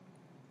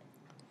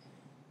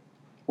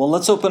Well,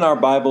 let's open our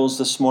Bibles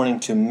this morning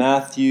to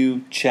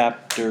Matthew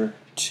chapter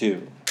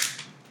 2.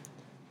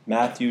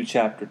 Matthew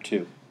chapter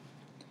 2.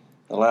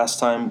 The last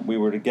time we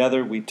were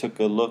together, we took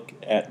a look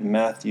at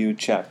Matthew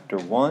chapter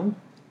 1.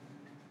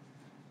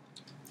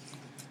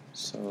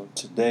 So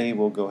today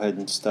we'll go ahead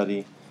and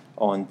study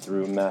on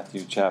through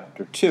Matthew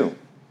chapter 2.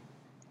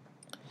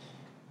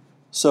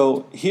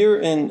 So here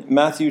in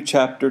Matthew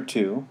chapter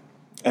 2,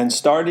 and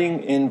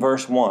starting in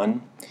verse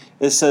 1,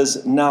 it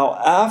says, "Now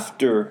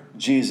after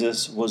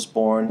Jesus was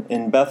born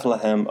in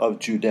Bethlehem of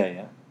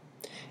Judea,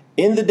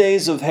 in the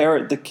days of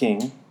Herod the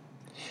king,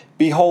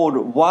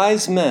 behold,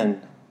 wise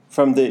men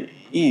from the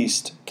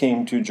east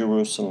came to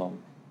Jerusalem,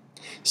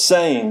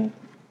 saying,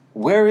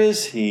 Where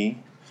is he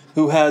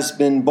who has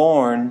been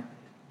born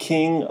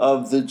King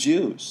of the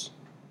Jews?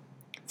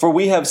 For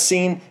we have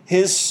seen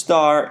his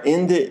star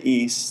in the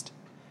east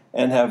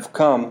and have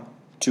come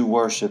to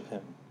worship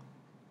him."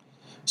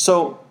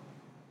 So,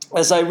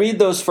 as I read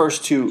those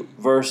first two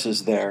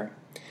verses there,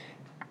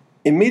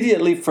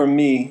 immediately for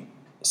me,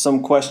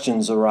 some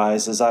questions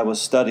arise as I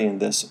was studying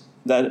this.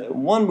 That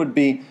one would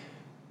be,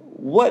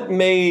 what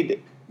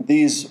made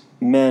these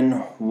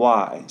men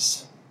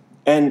wise?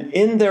 And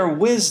in their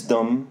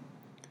wisdom,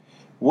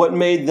 what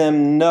made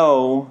them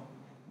know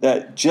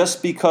that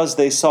just because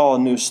they saw a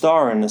new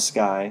star in the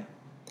sky,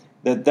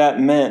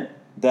 that meant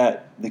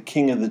that the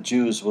King of the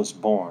Jews was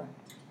born?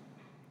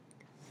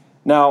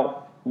 Now,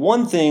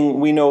 one thing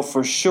we know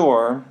for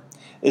sure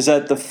is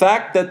that the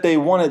fact that they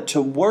wanted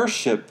to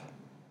worship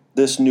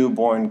this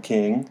newborn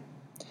king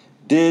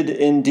did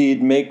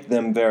indeed make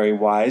them very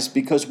wise,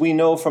 because we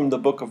know from the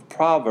book of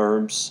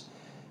Proverbs,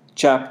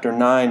 chapter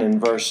 9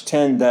 and verse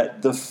 10,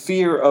 that the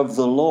fear of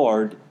the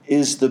Lord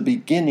is the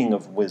beginning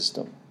of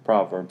wisdom.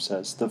 Proverbs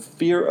says, the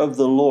fear of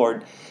the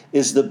Lord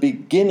is the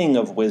beginning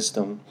of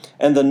wisdom,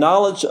 and the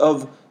knowledge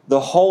of the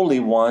Holy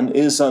One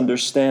is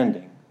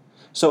understanding.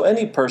 So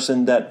any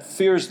person that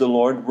fears the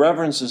Lord,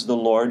 reverences the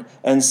Lord,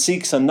 and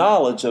seeks a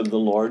knowledge of the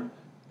Lord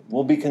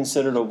will be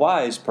considered a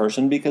wise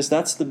person, because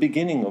that's the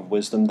beginning of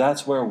wisdom.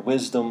 That's where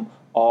wisdom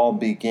all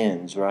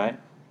begins, right?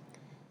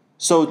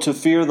 So to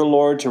fear the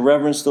Lord, to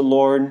reverence the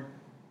Lord,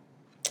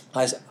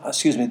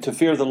 to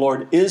fear the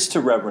Lord is to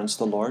reverence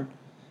the Lord,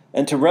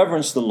 and to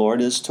reverence the Lord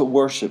is to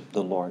worship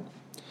the Lord.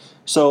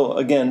 So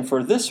again,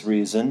 for this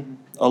reason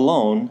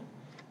alone,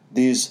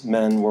 these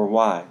men were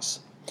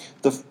wise.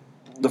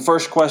 The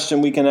first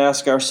question we can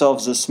ask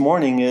ourselves this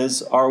morning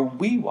is, are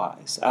we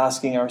wise?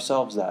 Asking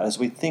ourselves that as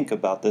we think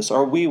about this.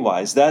 Are we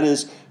wise? That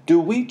is, do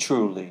we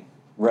truly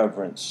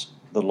reverence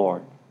the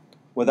Lord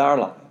with our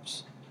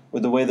lives,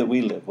 with the way that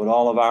we live, with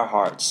all of our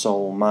heart,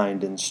 soul,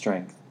 mind, and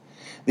strength?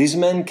 These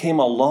men came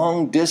a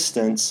long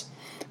distance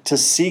to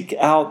seek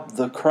out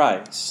the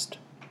Christ,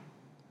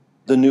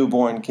 the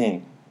newborn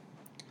King.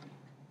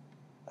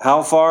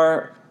 How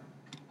far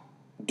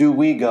do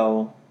we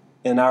go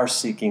in our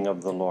seeking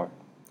of the Lord?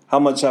 How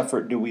much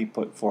effort do we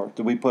put forth?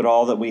 Do we put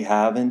all that we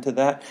have into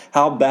that?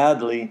 How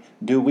badly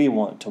do we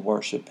want to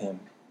worship Him?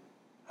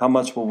 How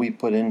much will we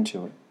put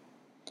into it?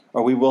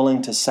 Are we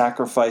willing to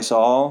sacrifice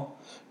all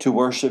to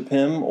worship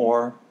Him,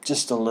 or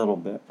just a little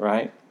bit,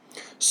 right?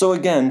 So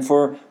again,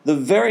 for the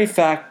very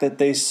fact that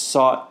they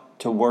sought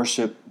to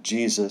worship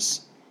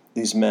Jesus,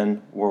 these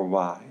men were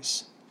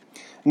wise.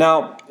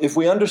 Now, if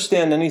we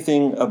understand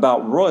anything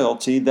about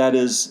royalty, that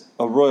is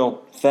a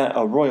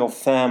royal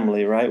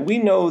family, right? We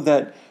know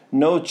that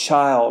no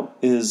child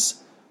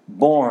is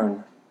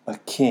born a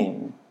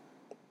king.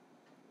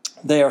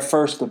 They are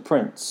first a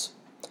prince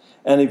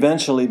and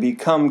eventually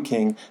become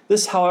king.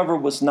 This, however,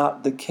 was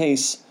not the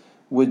case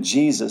with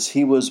Jesus.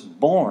 He was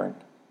born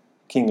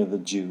King of the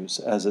Jews,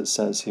 as it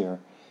says here.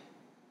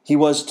 He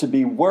was to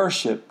be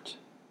worshipped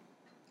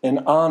and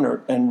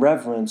honored and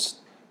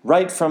reverenced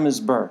right from his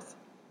birth.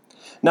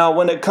 Now,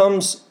 when it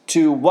comes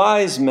to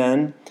wise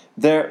men,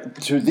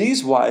 to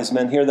these wise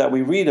men here that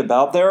we read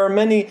about, there are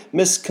many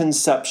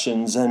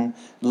misconceptions and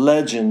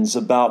legends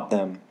about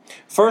them.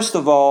 First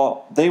of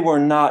all, they were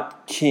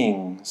not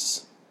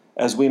kings,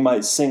 as we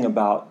might sing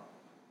about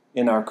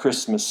in our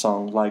Christmas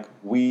song, like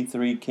 "We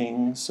three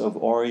kings of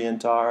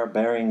Orient are,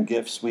 bearing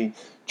gifts we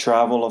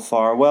travel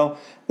afar." Well,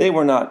 they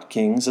were not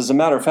kings. As a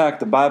matter of fact,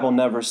 the Bible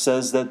never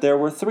says that there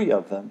were 3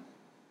 of them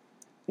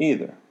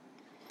either,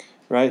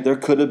 right? There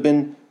could have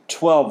been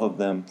 12 of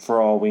them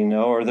for all we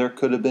know, or there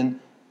could have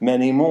been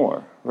many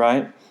more,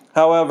 right?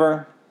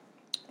 However,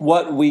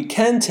 what we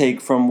can take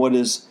from what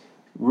is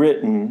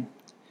written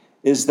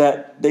is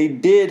that they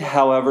did,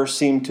 however,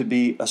 seem to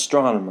be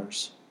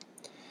astronomers.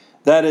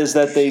 That is,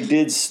 that they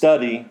did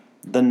study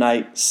the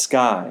night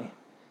sky.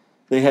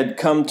 They had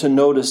come to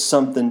notice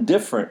something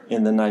different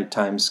in the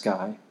nighttime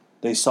sky.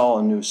 They saw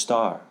a new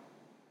star.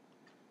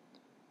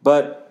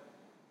 But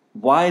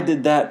why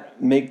did that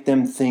make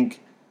them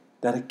think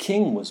that a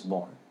king was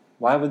born?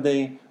 Why would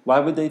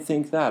they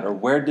think that? Or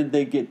where did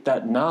they get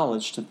that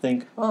knowledge to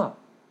think,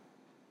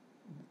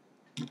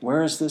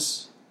 where is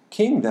this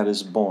king that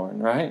is born,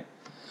 right?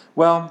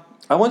 Well,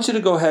 I want you to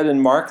go ahead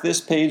and mark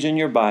this page in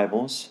your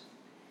Bibles,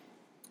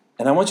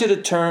 and I want you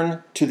to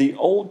turn to the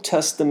Old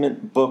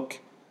Testament book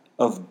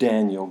of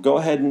Daniel. Go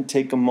ahead and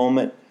take a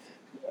moment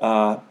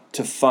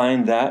to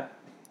find that.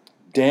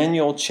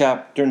 Daniel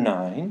chapter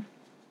 9.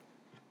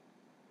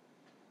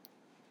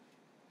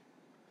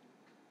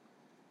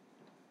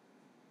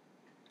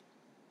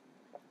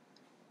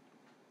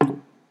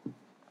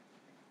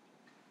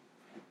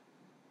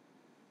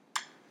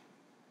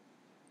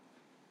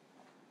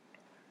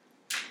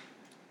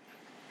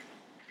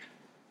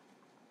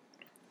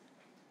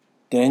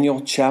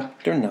 Daniel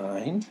chapter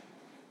 9.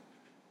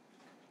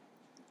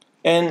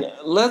 And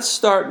let's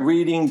start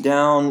reading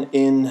down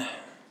in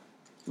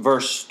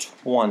verse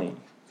 20.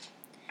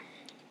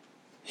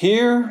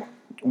 Here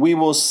we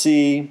will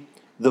see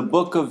the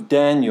book of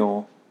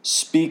Daniel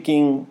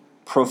speaking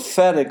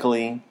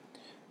prophetically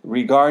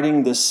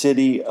regarding the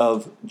city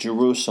of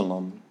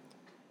Jerusalem.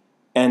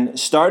 And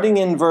starting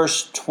in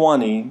verse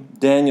 20,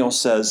 Daniel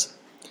says,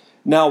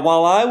 "Now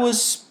while I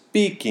was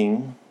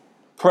speaking,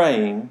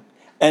 praying,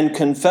 and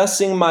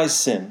confessing my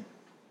sin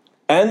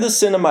and the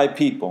sin of my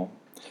people,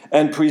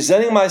 and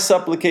presenting my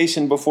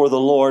supplication before the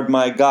Lord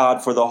my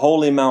God for the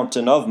holy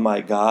mountain of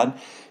my God,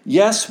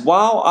 yes,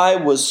 while I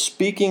was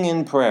speaking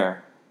in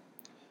prayer,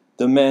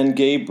 the man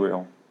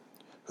Gabriel,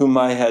 whom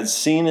I had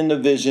seen in the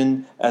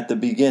vision at the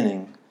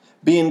beginning,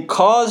 being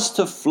caused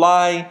to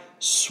fly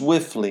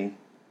swiftly,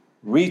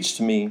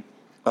 reached me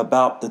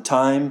about the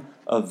time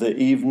of the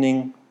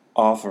evening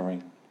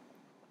offering."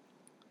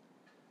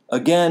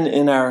 Again,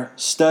 in our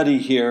study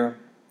here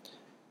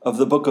of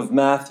the book of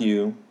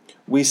Matthew,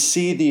 we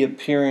see the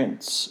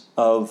appearance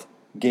of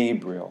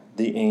Gabriel,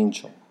 the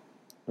angel,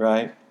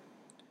 right?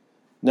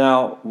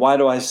 Now, why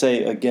do I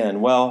say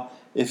again? Well,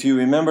 if you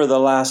remember the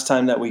last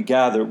time that we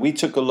gathered, we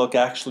took a look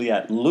actually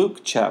at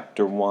Luke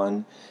chapter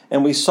 1,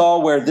 and we saw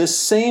where this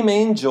same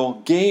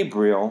angel,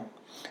 Gabriel,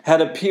 had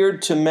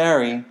appeared to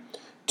Mary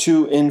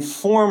to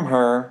inform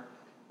her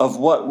of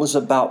what was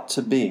about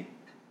to be.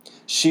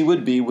 She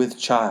would be with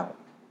child.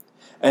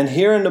 And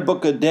here in the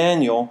book of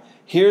Daniel,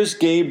 here's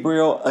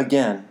Gabriel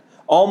again.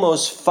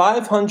 Almost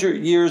 500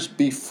 years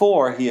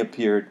before he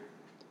appeared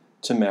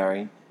to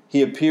Mary,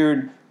 he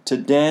appeared to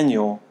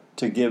Daniel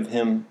to give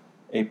him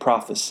a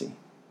prophecy.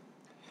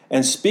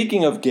 And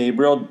speaking of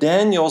Gabriel,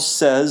 Daniel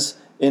says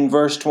in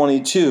verse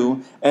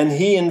 22, "And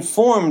he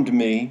informed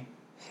me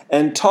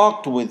and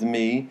talked with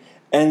me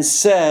and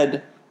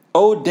said,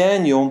 'O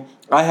Daniel,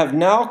 I have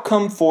now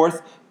come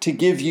forth to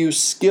give you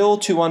skill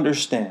to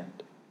understand.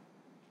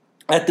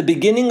 At the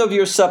beginning of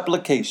your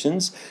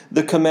supplications,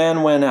 the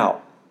command went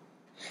out.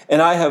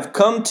 And I have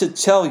come to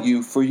tell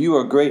you, for you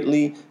are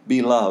greatly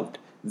beloved.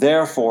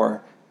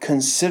 Therefore,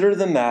 consider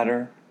the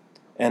matter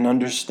and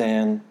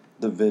understand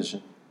the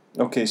vision.'"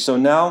 Okay, so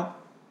now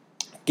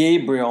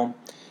Gabriel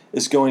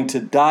is going to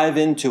dive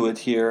into it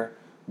here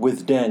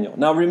with Daniel.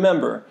 Now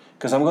remember,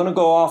 because I'm going to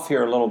go off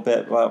here a little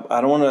bit,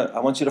 I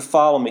want you to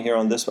follow me here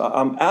on this.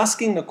 I'm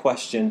asking the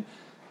question,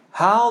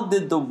 how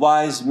did the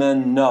wise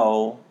men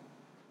know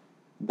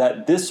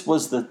that this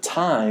was the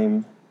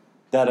time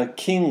that a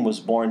king was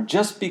born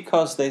just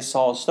because they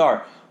saw a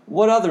star?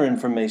 What other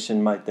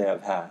information might they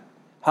have had?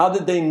 How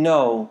did they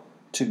know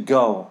to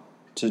go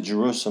to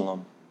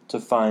Jerusalem to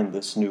find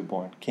this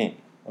newborn king?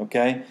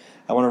 Okay?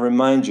 I want to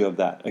remind you of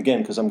that.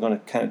 Again, because I'm going to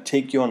kind of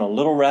take you on a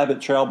little rabbit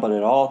trail, but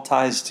it all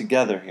ties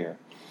together here.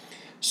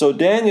 So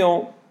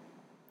Gabriel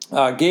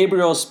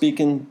is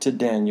speaking to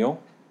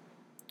Daniel.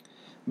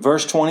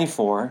 Verse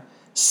 24,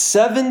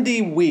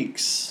 70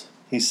 weeks,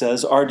 he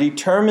says, are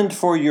determined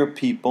for your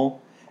people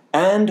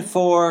and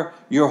for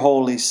your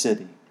holy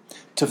city,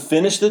 to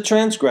finish the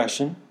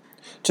transgression,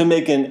 to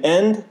make an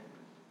end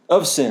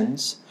of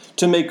sins,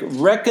 to make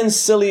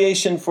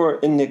reconciliation for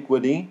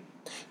iniquity,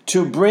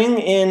 to bring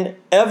in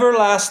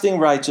everlasting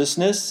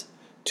righteousness,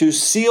 to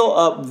seal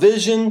up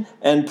vision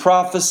and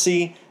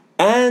prophecy,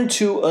 and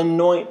to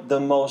anoint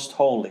the most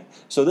holy.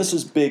 So this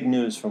is big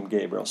news from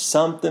Gabriel.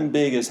 Something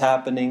big is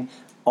happening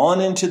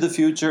on into the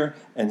future,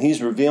 and he's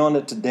revealing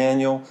it to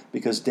Daniel,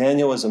 because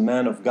Daniel is a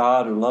man of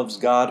God who loves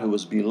God, who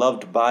was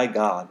beloved by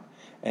God,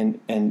 and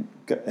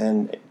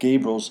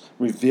Gabriel's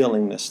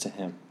revealing this to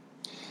him.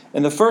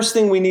 And the first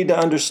thing we need to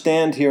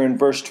understand here in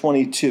verse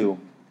 22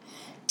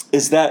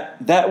 is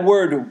that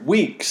word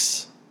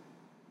weeks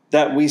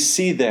that we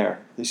see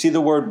there. You see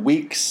the word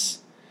weeks,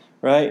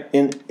 right?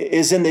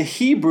 Is in the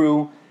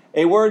Hebrew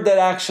a word that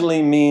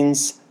actually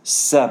means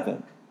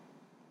 7.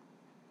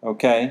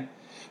 Okay?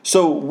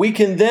 So we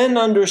can then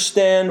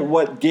understand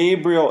what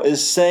Gabriel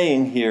is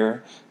saying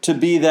here to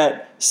be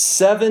that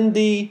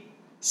 70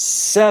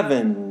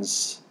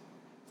 sevens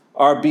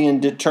are being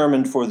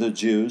determined for the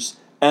Jews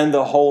and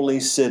the holy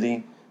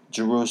city,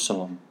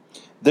 Jerusalem.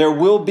 There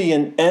will be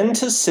an end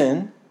to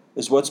sin,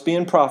 is what's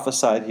being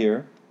prophesied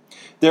here.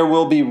 There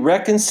will be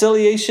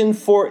reconciliation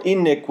for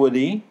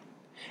iniquity,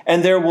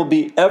 and there will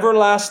be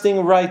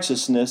everlasting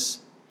righteousness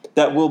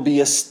that will be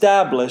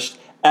established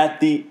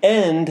at the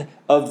end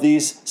of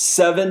these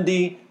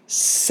 70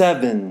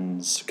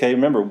 sevens. Okay,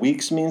 remember,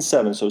 weeks means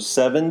 7, so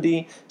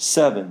 70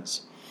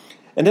 sevens.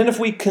 And then if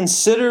we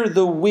consider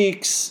the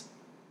weeks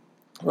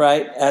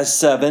right, as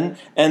 7,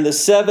 and the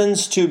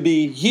sevens to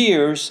be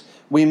years,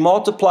 we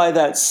multiply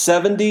that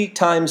 70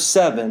 times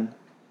 7,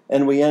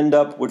 and we end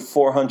up with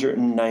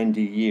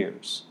 490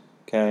 years.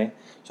 Okay?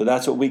 So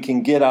that's what we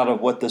can get out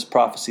of what this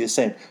prophecy is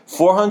saying.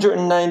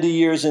 490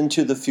 years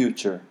into the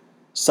future,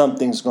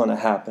 something's going to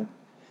happen.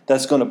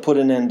 That's going to put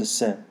an end to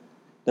sin.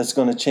 That's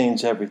going to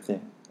change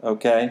everything.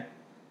 Okay?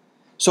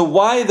 So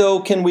why,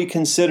 though, can we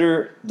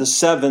consider the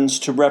sevens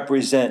to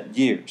represent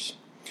years?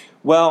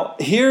 Well,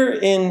 here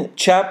in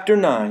chapter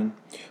 9,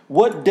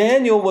 what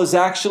Daniel was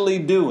actually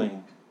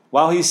doing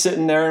while he's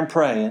sitting there and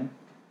praying,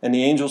 and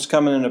the angels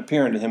coming and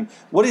appearing to him,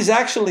 what he's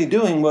actually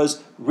doing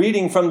was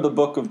reading from the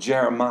book of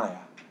Jeremiah.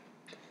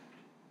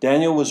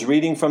 Daniel was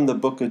reading from the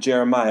book of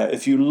Jeremiah.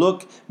 If you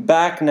look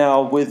back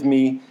now with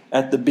me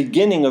at the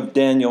beginning of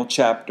Daniel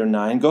chapter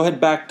 9, go ahead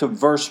back to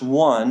verse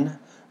 1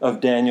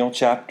 of Daniel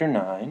chapter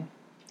 9.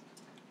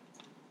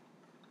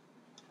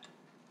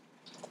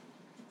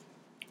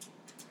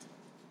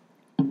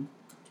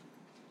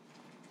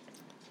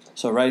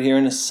 So right here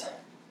in this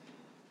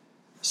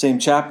same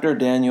chapter,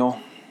 Daniel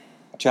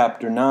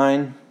chapter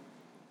 9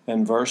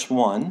 and verse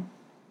 1,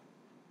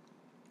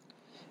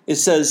 it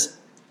says,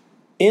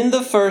 "In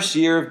the first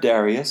year of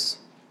Darius,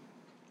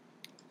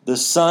 the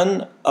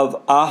son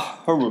of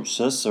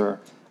Ahasuerus," or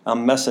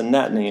I'm messing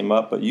that name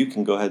up, but you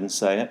can go ahead and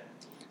say it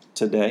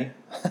today,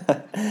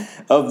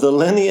 "of the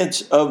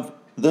lineage of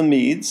the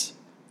Medes,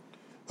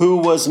 who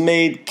was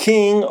made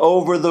king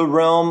over the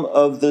realm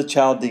of the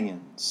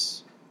Chaldeans.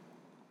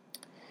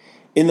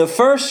 In the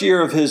first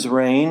year of his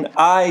reign,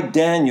 I,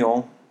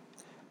 Daniel,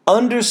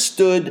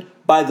 understood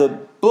by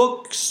the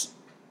books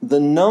the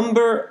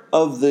number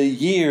of the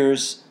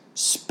years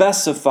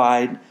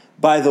specified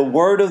by the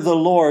word of the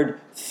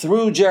Lord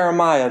through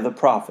Jeremiah the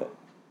prophet."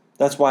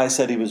 That's why I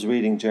said he was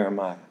reading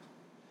Jeremiah.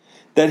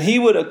 "That he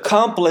would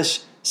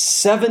accomplish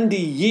 70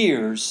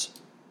 years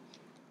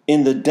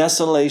in the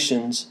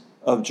desolations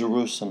of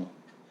Jerusalem."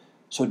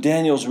 So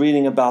Daniel's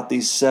reading about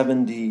these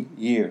 70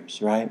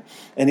 years, right?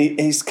 And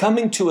he's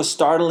coming to a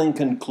startling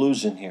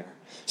conclusion here.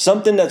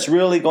 Something that's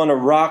really going to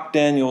rock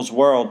Daniel's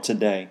world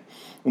today.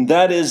 And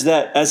that is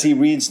that, as he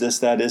reads this,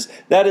 that is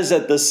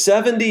that the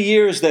 70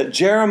 years that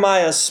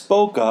Jeremiah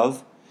spoke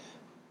of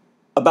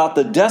about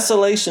the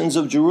desolations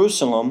of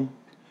Jerusalem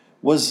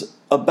was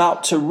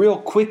about to real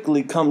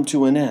quickly come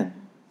to an end.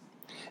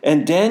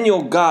 And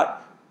Daniel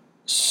got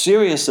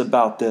serious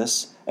about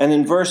this. And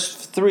in verse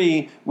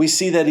 3, we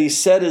see that he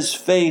set his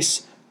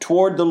face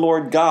toward the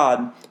Lord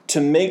God to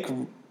make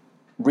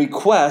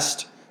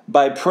request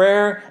by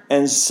prayer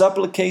and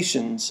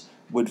supplications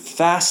with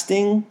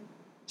fasting,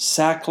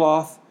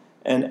 sackcloth,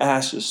 and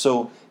ashes.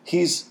 So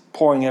he's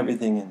pouring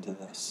everything into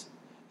this.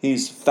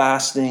 He's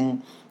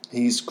fasting.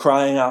 He's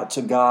crying out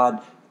to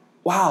God.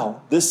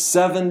 Wow, this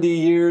 70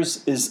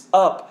 years is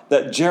up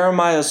that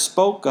Jeremiah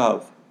spoke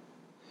of.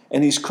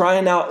 And he's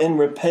crying out in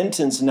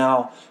repentance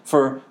now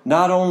for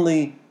not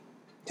only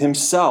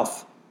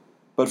himself,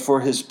 but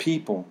for his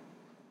people.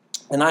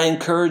 And I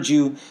encourage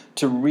you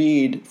to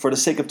read, for the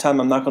sake of time,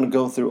 I'm not going to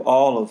go through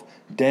all of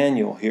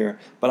Daniel here,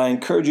 but I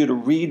encourage you to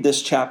read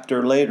this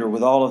chapter later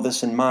with all of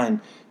this in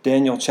mind,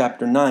 Daniel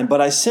chapter 9. But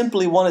I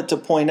simply wanted to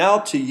point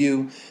out to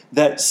you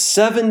that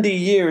 70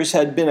 years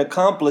had been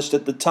accomplished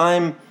at the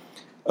time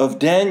of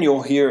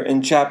Daniel here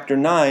in chapter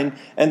 9,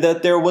 and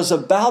that there was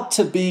about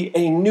to be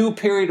a new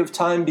period of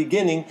time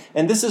beginning,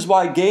 and this is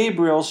why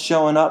Gabriel's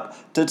showing up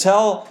to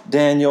tell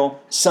Daniel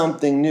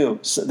something new.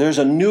 So there's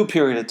a new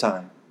period of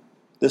time,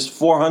 this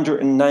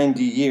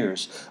 490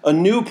 years. A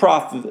new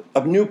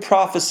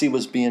prophecy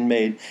was being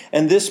made,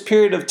 and this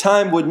period of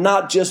time would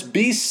not just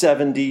be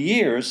 70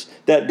 years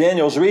that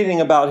Daniel's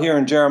reading about here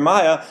in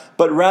Jeremiah,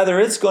 but rather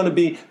it's going to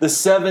be the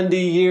 70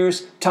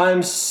 years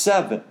times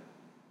 7.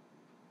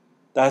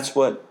 That's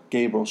what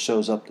Gabriel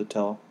shows up to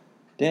tell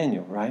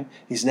Daniel, right?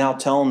 He's now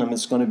telling him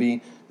it's going to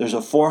be, there's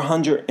a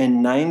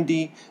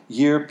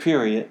 490-year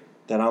period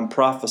that I'm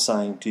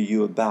prophesying to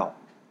you about,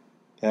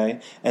 okay?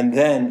 And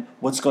then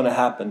what's going to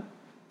happen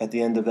at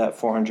the end of that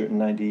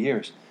 490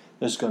 years?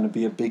 There's going to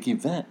be a big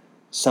event.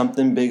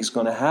 Something big's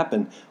going to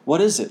happen. What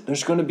is it?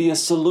 There's going to be a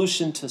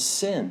solution to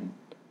sin.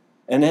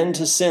 An end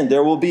to sin.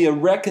 There will be a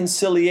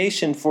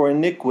reconciliation for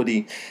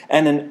iniquity,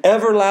 and an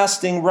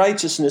everlasting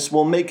righteousness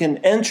will make an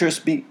entrance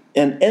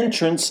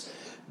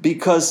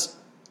because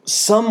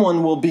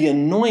someone will be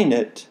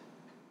anointed,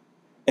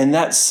 and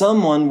that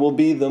someone will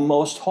be the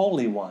most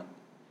holy one.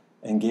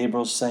 And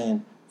Gabriel's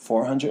saying,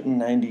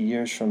 490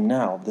 years from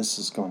now, this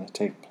is going to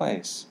take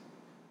place.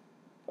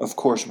 Of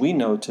course, we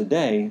know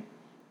today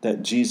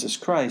that Jesus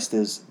Christ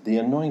is the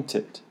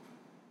anointed,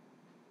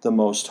 the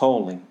most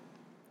holy.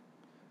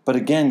 But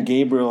again,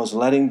 Gabriel is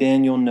letting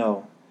Daniel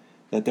know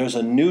that there's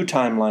a new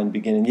timeline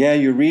beginning. Yeah,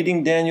 you're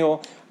reading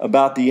Daniel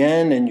about the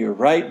end, and you're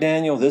right,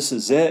 Daniel, this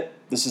is it.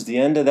 This is the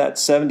end of that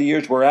 70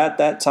 years. We're at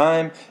that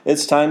time.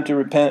 It's time to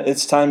repent.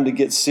 It's time to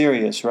get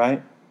serious,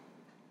 right?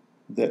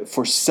 That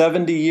for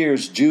 70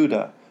 years,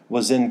 Judah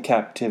was in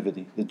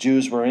captivity. The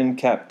Jews were in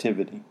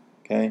captivity,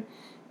 okay?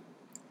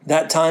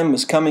 That time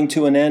was coming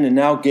to an end, and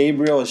now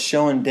Gabriel is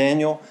showing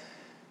Daniel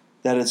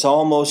that it's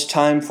almost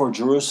time for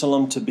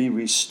Jerusalem to be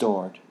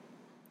restored.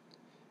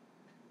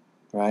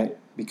 Right?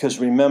 Because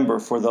remember,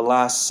 for the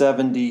last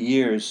 70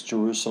 years,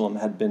 Jerusalem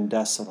had been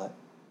desolate.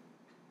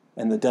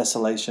 And the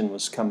desolation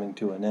was coming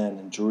to an end,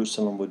 and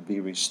Jerusalem would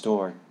be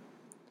restored.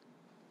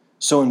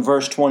 So in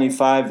verse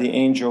 25, the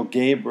angel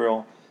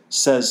Gabriel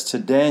says to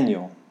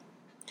Daniel,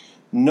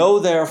 "Know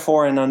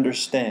therefore and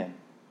understand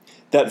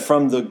that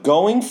from the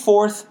going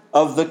forth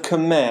of the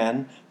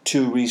command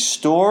to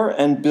restore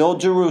and build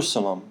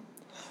Jerusalem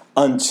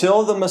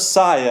until the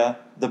Messiah,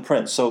 the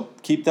Prince." So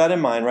keep that in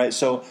mind, right?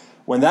 So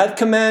when that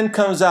command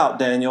comes out,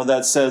 Daniel,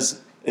 that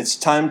says it's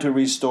time to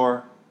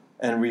restore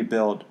and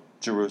rebuild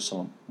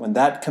Jerusalem, when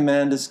that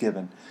command is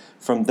given,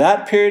 from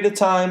that period of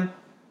time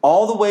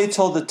all the way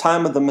till the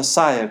time of the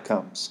Messiah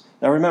comes.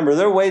 Now remember,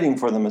 they're waiting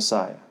for the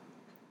Messiah,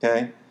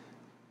 okay?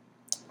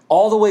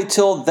 All the way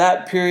till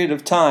that period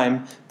of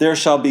time, there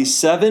shall be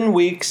 7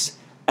 weeks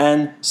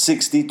and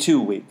 62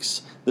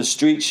 weeks. The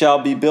street shall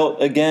be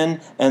built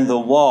again, and the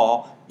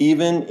wall,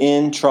 even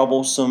in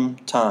troublesome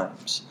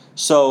times.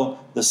 So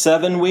the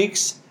 7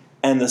 weeks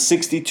and the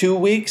 62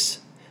 weeks,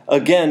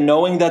 again,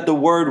 knowing that the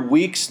word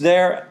weeks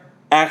there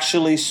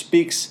actually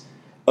speaks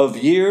of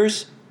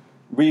years,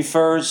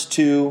 refers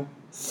to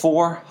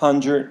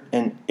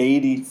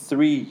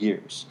 483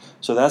 years.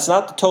 So that's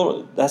not the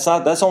total,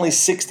 that's only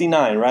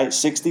 69, right?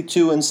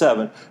 62 and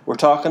 7. We're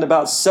talking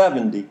about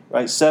 70,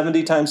 right?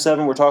 70 times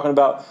 7, we're talking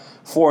about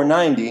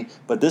 490,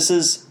 but this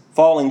is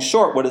falling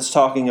short what it's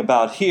talking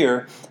about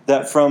here,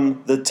 that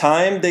from the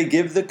time they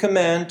give the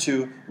command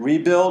to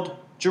rebuild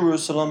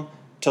Jerusalem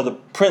till the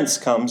Prince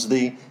comes,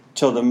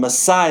 till the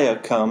Messiah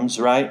comes,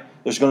 right?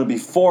 There's going to be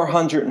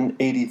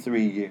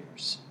 483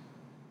 years.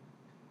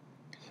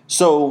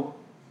 So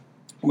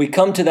we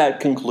come to that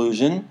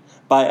conclusion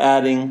by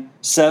adding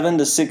 7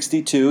 to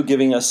 62,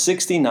 giving us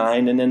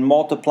 69, and then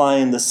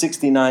multiplying the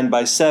 69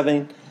 by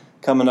 7,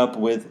 coming up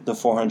with the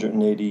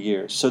 480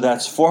 years. So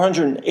that's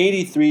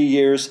 483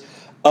 years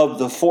of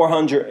the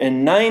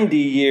 490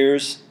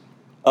 years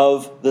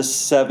of the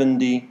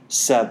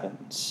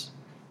 77s.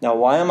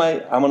 Now, I'm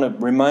going to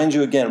remind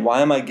you again,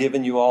 why am I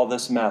giving you all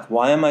this math?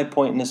 Why am I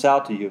pointing this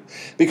out to you?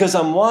 Because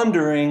I'm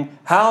wondering,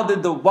 how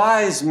did the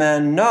wise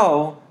men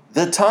know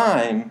the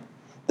time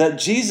that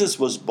Jesus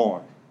was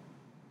born?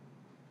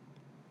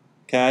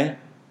 Okay?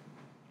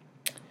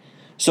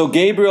 So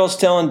Gabriel's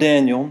telling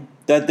Daniel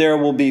that there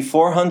will be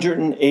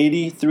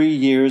 483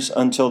 years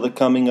until the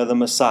coming of the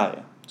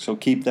Messiah. So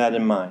keep that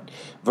in mind.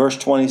 Verse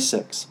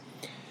 26.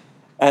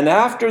 And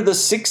after the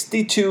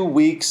 62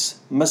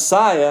 weeks,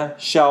 Messiah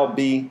shall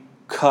be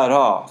cut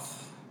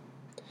off.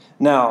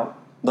 Now,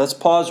 let's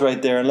pause right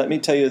there and let me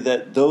tell you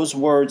that those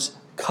words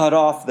cut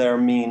off there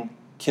mean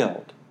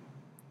killed.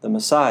 The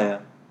Messiah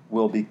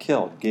will be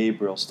killed.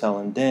 Gabriel's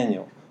telling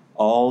Daniel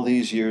all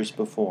these years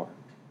before.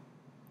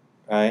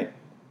 Right?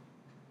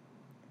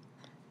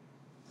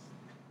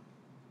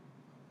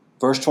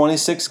 Verse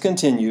 26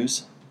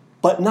 continues,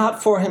 but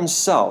not for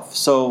himself.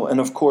 So, and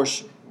of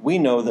course, we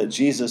know that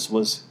Jesus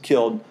was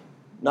killed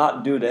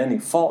not due to any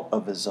fault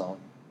of his own.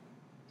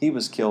 He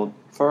was killed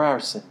for our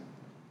sin.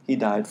 He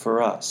died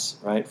for us,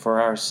 right?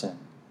 For our sin.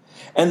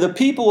 And the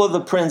people of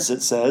the Prince,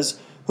 it says,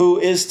 who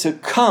is to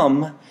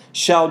come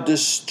shall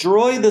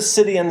destroy the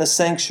city and the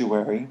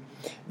sanctuary.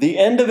 The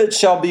end of it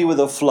shall be with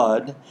a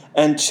flood,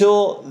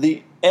 until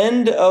the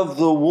end of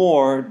the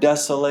war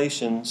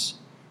desolations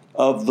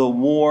are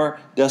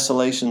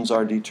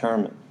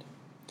determined.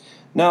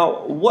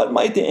 Now, what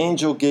might the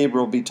angel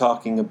Gabriel be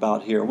talking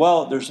about here?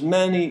 Well, there's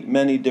many,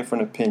 many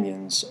different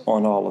opinions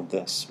on all of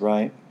this,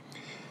 right?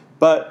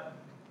 But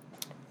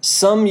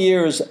some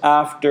years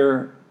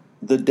after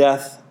the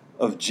death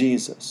of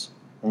Jesus,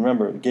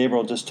 remember,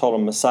 Gabriel just told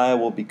him Messiah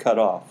will be cut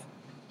off,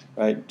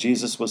 right?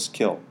 Jesus was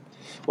killed.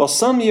 Well,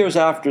 some years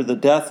after the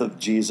death of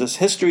Jesus,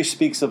 history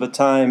speaks of a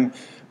time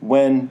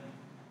when,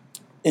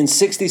 in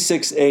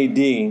 66 AD,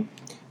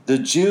 the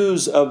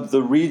Jews of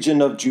the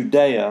region of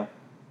Judea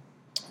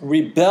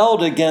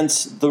rebelled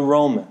against the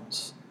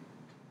Romans,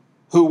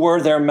 who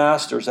were their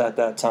masters at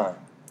that time.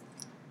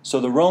 So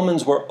the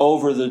Romans were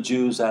over the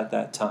Jews at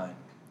that time.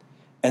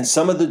 And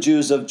some of the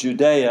Jews of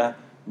Judea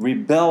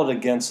rebelled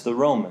against the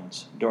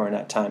Romans during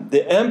that time.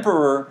 The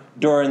emperor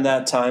during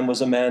that time was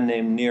a man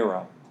named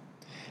Nero.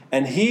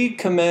 And he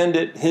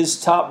commanded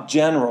his top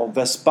general,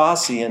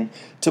 Vespasian,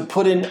 to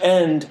put an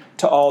end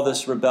to all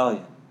this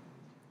rebellion.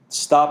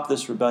 Stop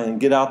this rebellion.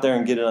 Get out there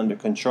and get it under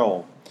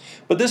control.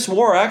 But this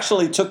war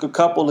actually took a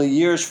couple of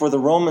years for the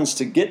Romans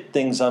to get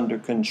things under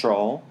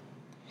control.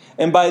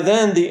 And by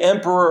then, the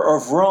emperor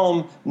of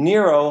Rome,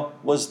 Nero,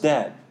 was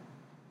dead.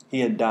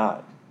 He had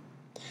died.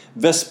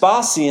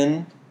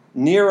 Vespasian,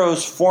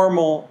 Nero's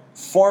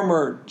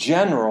former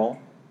general,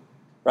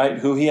 right,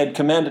 who he had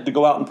commanded to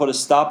go out and put a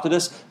stop to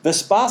this,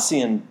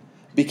 Vespasian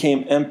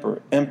became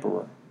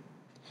emperor.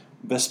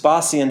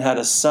 Vespasian had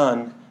a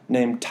son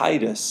named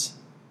Titus,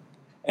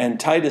 and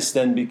Titus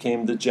then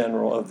became the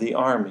general of the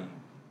army.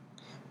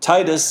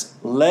 Titus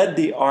led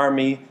the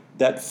army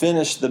that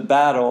finished the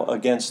battle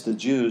against the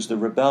Jews, the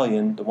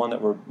rebellion, the one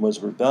that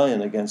was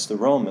rebellion against the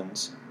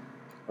Romans,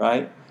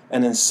 right?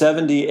 And in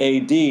 70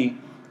 AD,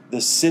 the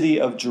city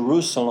of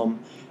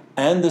Jerusalem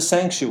and the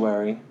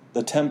sanctuary,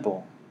 the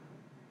temple,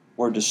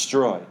 were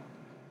destroyed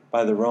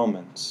by the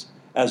Romans,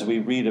 as we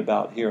read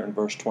about here in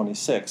verse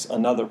 26,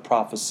 another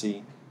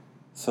prophecy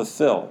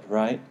fulfilled,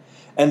 right?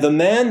 And the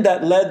man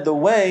that led the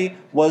way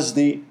was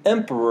the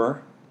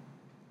emperor's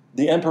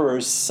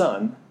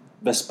son,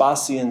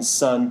 Vespasian's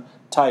son,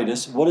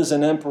 Titus. What is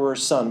an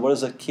emperor's son? What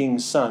is a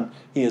king's son?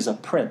 He is a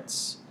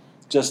prince,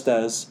 just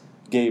as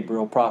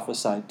Gabriel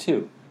prophesied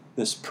too.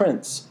 This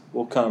prince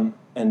will come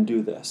and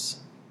do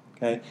this.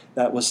 Okay,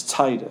 that was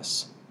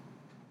Titus.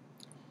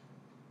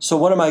 So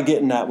what am I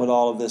getting at with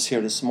all of this here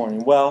this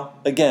morning? Well,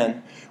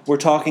 again, we're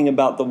talking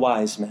about the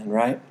wise men,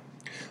 right?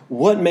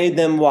 What made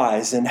them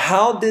wise? And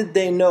how did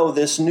they know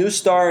this new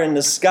star in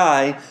the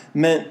sky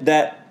meant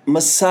that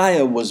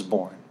Messiah was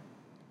born?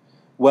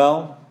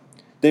 Well,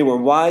 they were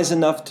wise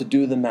enough to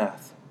do the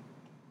math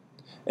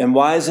and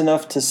wise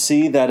enough to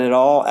see that it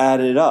all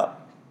added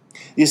up.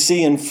 You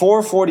see, in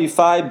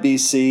 445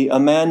 BC, a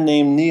man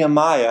named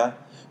Nehemiah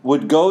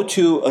would go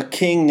to a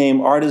king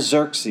named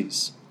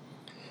Artaxerxes,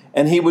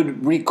 and he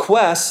would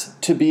request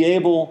to be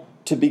able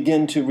to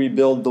begin to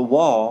rebuild the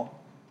wall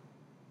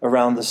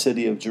around the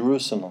city of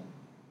Jerusalem.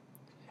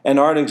 And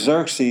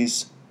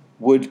Artaxerxes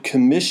would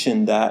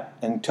commission that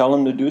and tell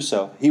him to do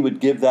so. He would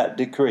give that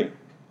decree.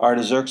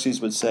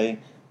 Artaxerxes would say,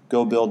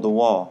 go build the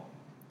wall.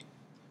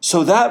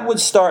 So that would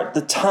start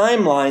the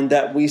timeline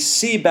that we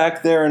see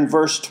back there in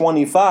verse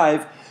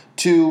 25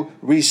 to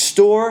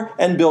restore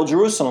and build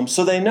Jerusalem.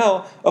 So they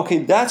know, okay,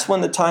 that's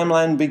when the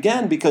timeline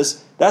began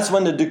because that's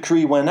when the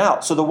decree went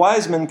out. So the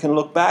wise men can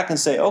look back and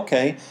say,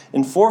 okay,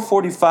 in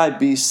 445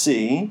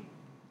 BC,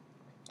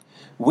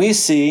 we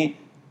see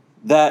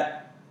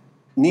that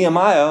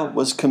Nehemiah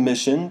was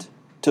commissioned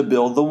to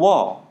build the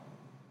wall,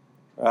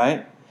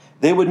 right?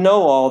 They would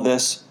know all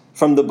this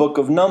from the book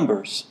of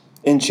Numbers.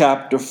 In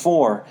chapter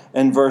 4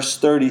 and verse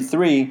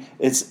 33,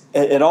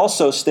 it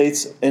also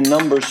states in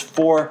Numbers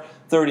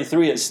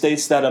 4:33, it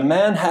states that a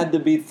man had to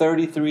be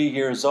 30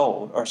 years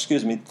old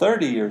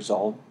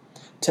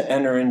to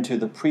enter into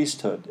the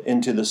priesthood,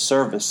 into the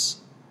service,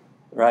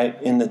 right,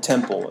 in the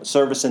temple,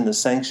 service in the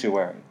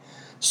sanctuary.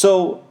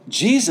 So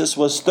Jesus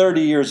was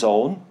 30 years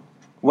old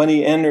when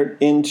he entered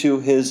into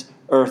his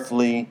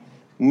earthly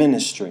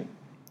ministry,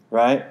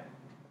 right?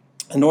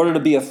 In order to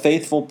be a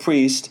faithful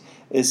priest,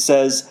 it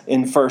says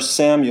in 1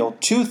 Samuel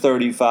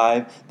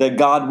 2:35 that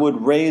God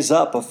would raise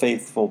up a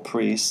faithful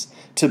priest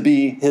to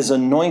be his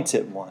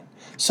anointed one.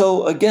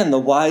 So again, the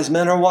wise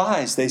men are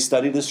wise. They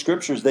study the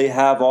scriptures. They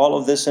have all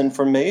of this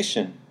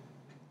information,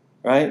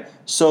 right?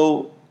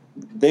 So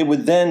they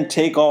would then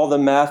take all the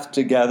math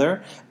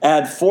together,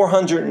 add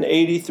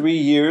 483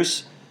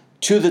 years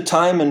to the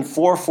time in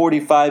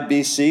 445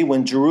 BC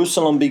when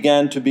Jerusalem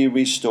began to be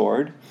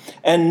restored,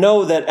 and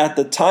know that at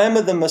the time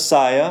of the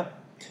Messiah,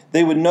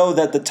 they would know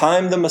that the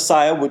time the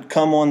Messiah would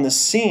come on the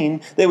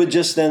scene, they would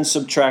just then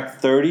subtract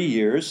 30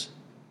 years,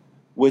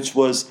 which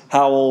was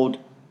how old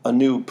a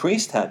new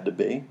priest had to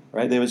be,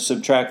 right? They would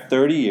subtract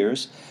 30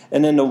 years,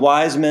 and then the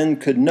wise men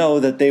could know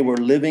that they were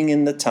living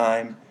in the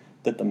time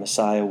that the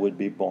Messiah would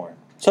be born.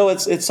 So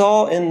it's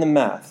all in the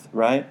math,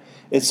 right?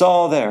 It's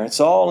all there. It's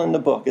all in the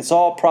book. It's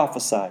all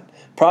prophesied.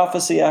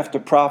 Prophecy after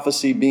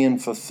prophecy being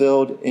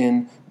fulfilled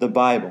in the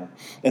Bible.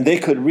 And they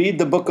could read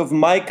the book of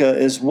Micah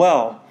as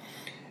well.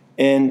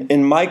 And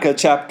in Micah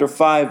chapter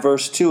 5,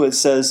 verse 2, it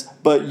says,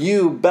 "But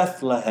you,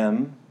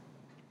 Bethlehem,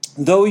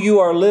 though you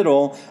are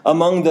little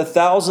among the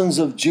thousands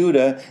of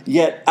Judah,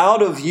 yet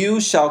out of you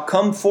shall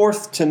come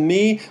forth to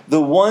me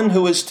the one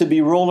who is to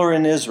be ruler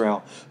in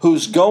Israel,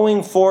 whose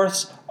going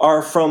forths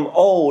are from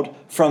old,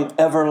 from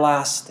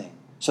everlasting."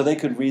 So they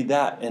could read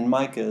that in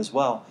Micah as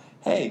well.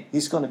 Hey,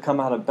 he's going to come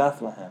out of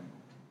Bethlehem.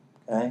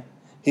 Okay?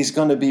 He's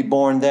going to be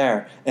born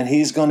there, and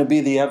he's going to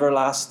be the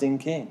everlasting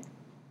king.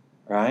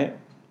 Right?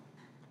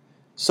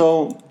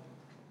 So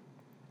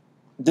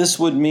this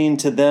would mean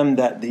to them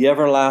that the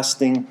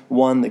everlasting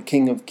one, the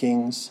King of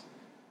Kings,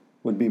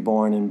 would be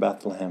born in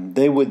Bethlehem.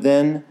 They would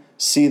then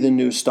see the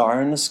new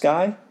star in the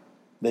sky.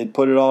 They'd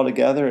put it all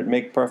together. It'd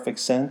make perfect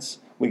sense.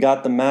 We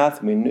got the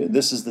math. We knew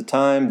this is the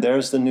time.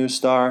 There's the new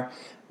star.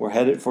 We're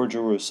headed for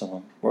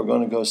Jerusalem. We're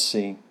going to go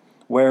see.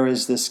 Where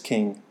is this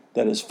king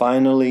that has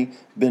finally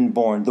been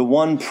born? The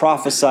one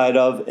prophesied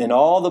of in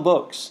all the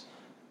books.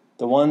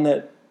 The one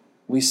that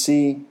we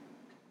see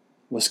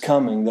was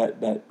coming,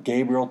 that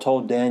Gabriel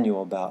told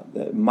Daniel about,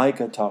 that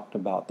Micah talked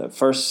about, that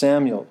 1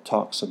 Samuel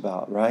talks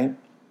about, right?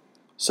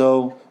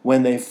 So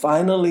when they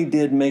finally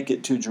did make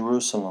it to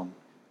Jerusalem,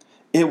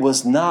 it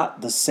was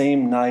not the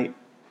same night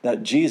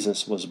that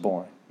Jesus was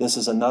born. This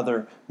is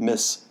another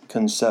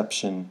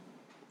misconception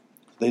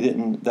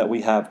that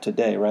we have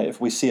today, right? If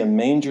we see a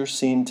manger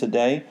scene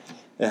today,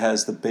 it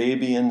has the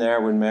baby in there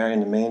with Mary in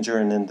the manger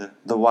and then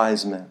the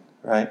wise men,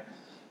 right?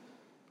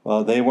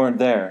 Well, they weren't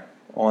there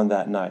on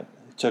that night.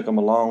 It took them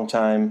a long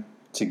time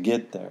to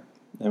get there.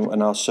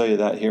 And I'll show you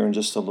that here in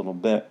just a little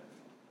bit.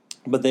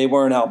 but they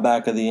weren't out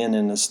back of the inn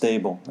in the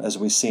stable, as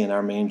we see in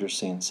our manger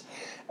scenes.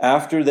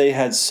 After they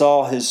had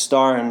saw his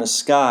star in the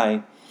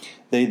sky,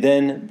 they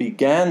then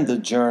began the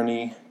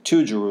journey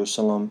to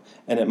Jerusalem,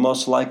 and it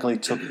most likely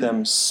took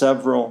them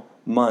several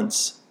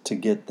months to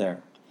get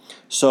there.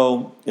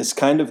 So it's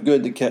kind of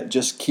good to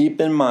just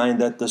keep in mind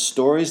that the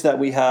stories that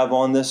we have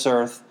on this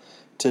earth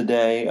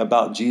today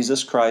about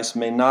Jesus Christ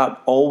may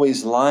not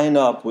always line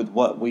up with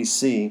what we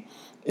see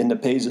in the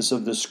pages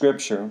of the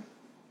Scripture,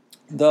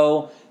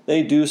 though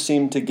they do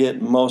seem to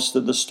get most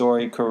of the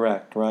story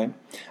correct, right?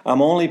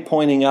 I'm only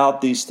pointing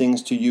out these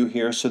things to you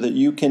here so that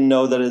you can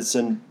know that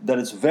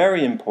it's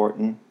very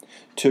important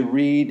to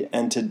read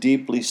and to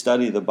deeply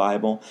study the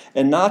Bible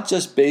and not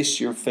just base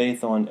your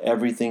faith on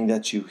everything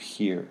that you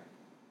hear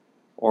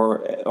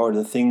or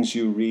the things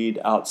you read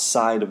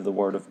outside of the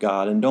Word of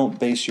God. And don't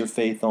base your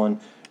faith on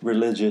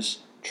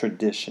religious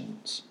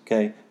traditions,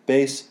 okay?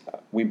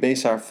 We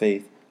base our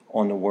faith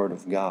on the Word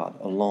of God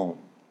alone.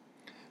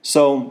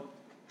 So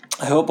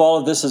I hope all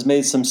of this has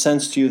made some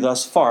sense to you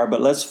thus far,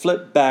 but let's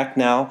flip back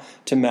now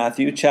to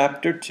Matthew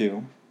chapter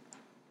 2.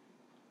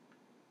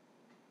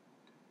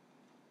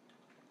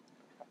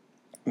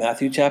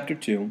 Matthew chapter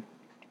 2.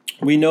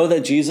 We know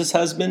that Jesus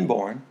has been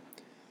born.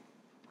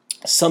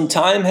 Some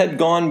time had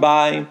gone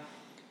by,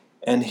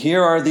 and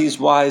here are these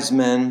wise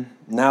men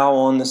now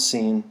on the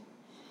scene,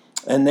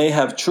 and they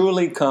have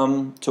truly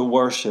come to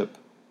worship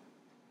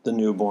the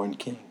newborn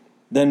king.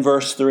 Then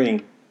verse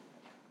 3.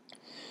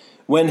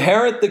 When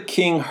Herod the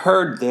king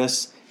heard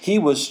this, he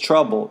was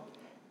troubled,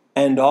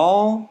 and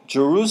all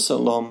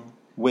Jerusalem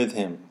with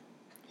him.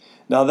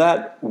 Now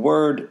that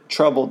word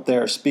troubled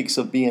there speaks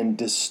of being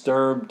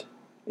disturbed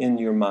in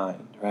your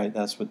mind, right?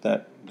 That's what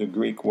the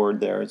Greek word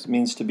there is. It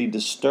means to be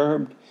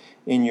disturbed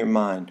in your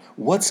mind.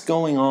 What's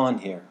going on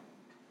here?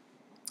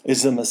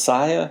 Is the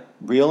Messiah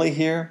really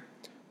here?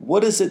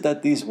 What is it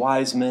that these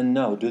wise men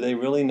know? Do they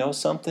really know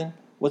something?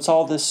 What's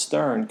all this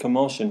stir and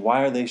commotion?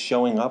 Why are they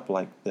showing up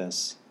like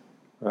this?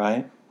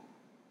 Right?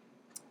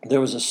 There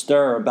was a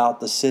stir about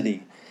the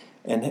city,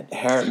 and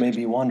Herod may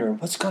be wondering,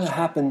 what's going to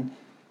happen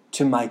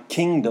to my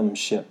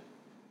kingdomship?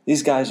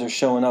 These guys are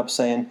showing up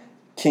saying,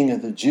 King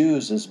of the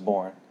Jews is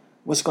born.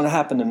 What's going to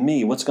happen to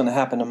me? What's going to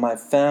happen to my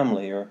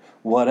family or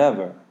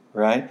whatever,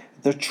 right?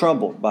 They're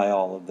troubled by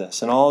all of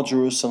this, and all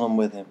Jerusalem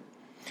with him.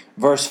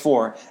 Verse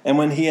 4, and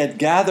when he had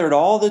gathered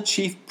all the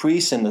chief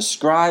priests and the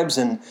scribes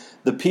and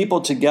the people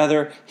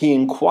together, he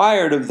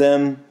inquired of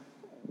them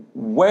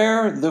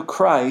where the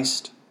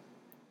Christ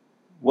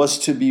was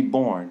to be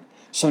born.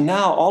 So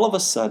now, all of a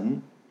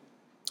sudden,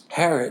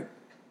 Herod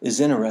is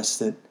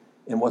interested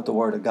in what the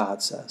Word of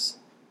God says.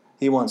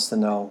 He wants to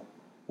know,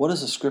 what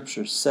does the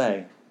Scriptures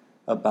say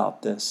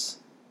about this?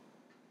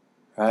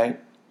 Right?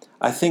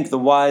 I think the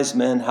wise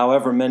men,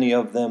 however many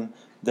of them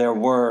there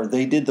were,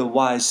 they did the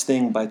wise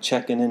thing by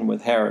checking in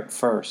with Herod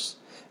first.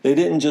 They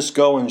didn't just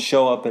go and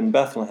show up in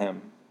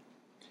Bethlehem,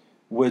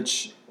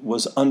 which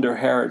was under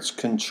Herod's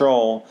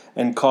control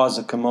and cause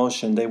a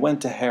commotion. They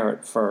went to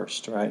Herod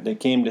first, right? They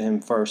came to him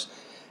first.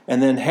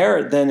 And then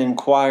Herod then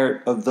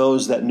inquired of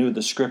those that knew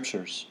the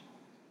Scriptures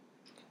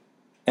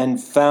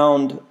and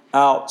found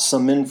out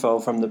some info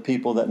from the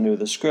people that knew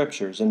the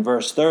Scriptures. In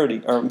verse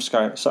 5,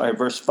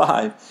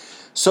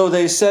 so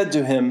they said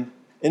to him,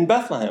 in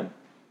Bethlehem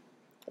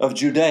of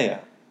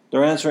Judea.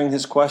 They're answering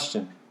his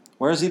question.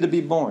 Where is he to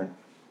be born?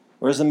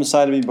 Where is the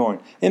Messiah to be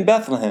born? In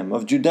Bethlehem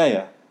of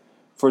Judea.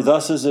 For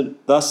thus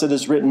it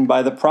is written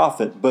by the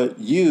prophet, but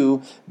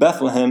you,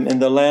 Bethlehem, in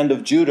the land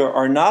of Judah,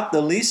 are not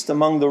the least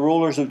among the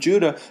rulers of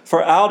Judah,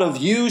 for out of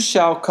you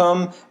shall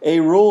come a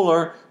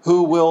ruler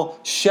who will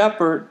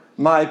shepherd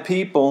my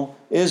people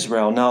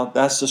Israel. Now,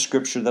 that's the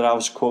scripture that I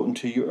was quoting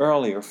to you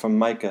earlier from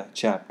Micah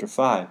chapter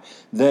 5.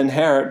 Then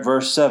Herod,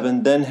 verse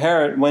 7, then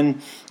Herod,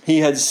 when he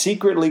had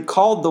secretly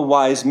called the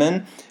wise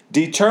men,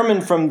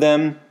 determined from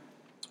them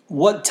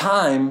what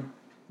time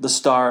the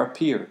star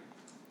appeared.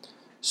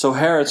 So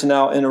Herod's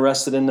now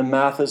interested in the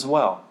math as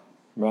well,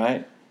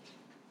 right?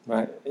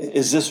 Right?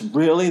 Is this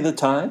really the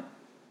time?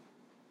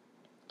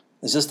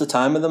 Is this the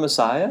time of the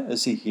Messiah?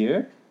 Is he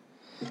here?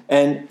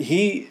 And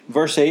he,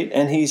 verse 8,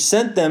 and he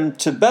sent them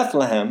to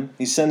Bethlehem.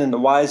 He's sending the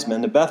wise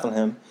men to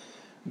Bethlehem.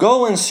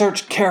 Go and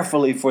search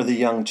carefully for the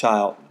young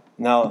child.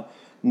 Now,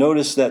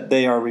 notice that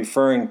they are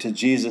referring to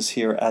Jesus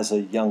here as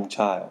a young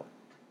child,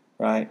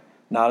 right?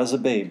 Not as a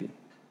baby.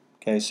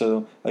 Okay,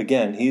 so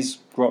again,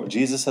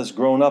 Jesus has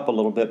grown up a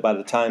little bit by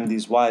the time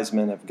these wise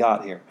men have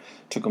got here.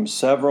 It took them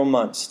several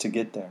months to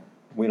get there.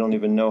 We don't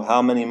even know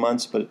how many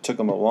months, but it took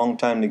them a long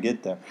time to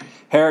get there.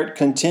 Herod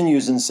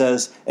continues and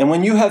says, and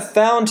when you have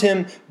found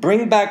him,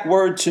 bring back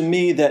word to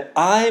me that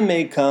I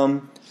may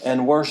come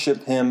and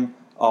worship him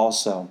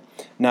also.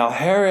 Now,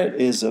 Herod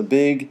is a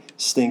big,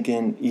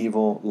 stinking,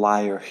 evil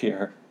liar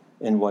here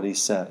in what he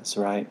says,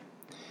 right?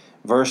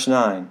 Verse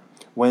 9,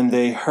 when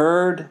they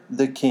heard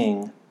the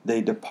king,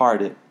 they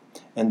departed,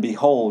 and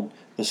behold,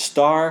 the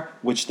star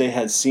which they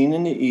had seen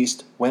in the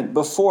east went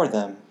before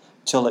them,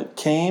 till it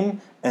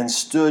came and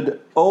stood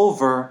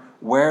over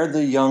where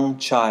the young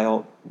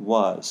child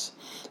was.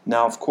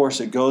 Now, of course,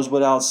 it goes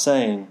without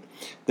saying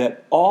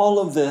that all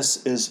of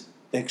this is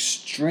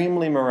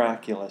extremely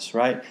miraculous,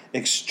 right?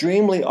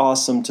 Extremely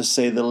awesome, to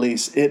say the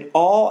least. It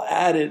all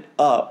added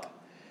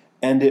up,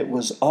 and it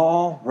was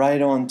all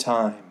right on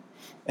time.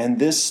 And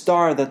this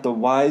star that the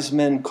wise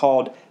men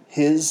called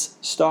his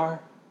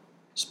star,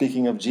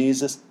 speaking of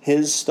Jesus,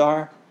 his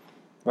star,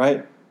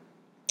 right?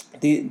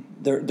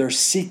 They're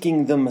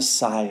seeking the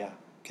Messiah,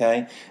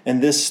 okay?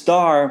 And this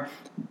star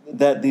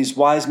that these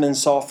wise men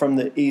saw from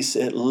the east,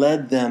 it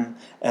led them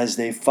as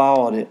they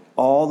followed it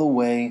all the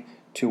way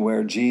to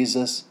where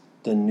Jesus,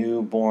 the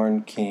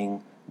newborn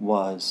King,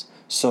 was.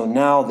 So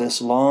now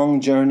this long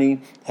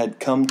journey had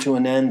come to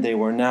an end. They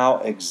were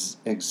now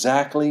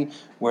exactly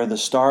where the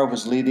star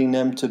was leading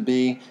them to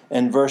be.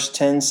 And verse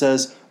 10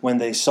 says, when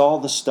they saw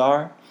the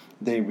star,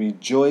 they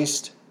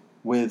rejoiced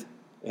with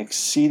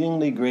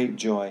exceedingly great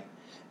joy.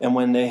 And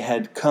when they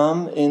had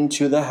come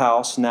into the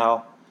house,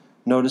 now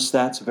notice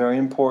that's very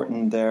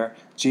important there.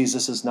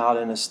 Jesus is not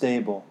in a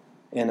stable,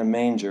 in a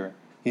manger.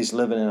 He's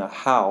living in a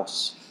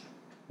house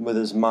with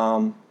his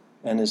mom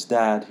and his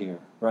dad here,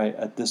 right,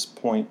 at this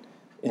point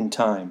in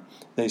time.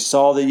 They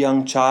saw the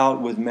young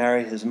child with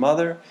Mary, his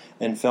mother,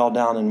 and fell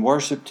down and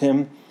worshipped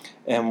him.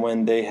 And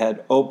when they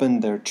had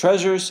opened their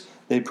treasures,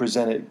 they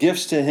presented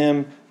gifts to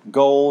him,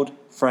 gold,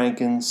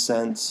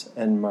 frankincense,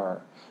 and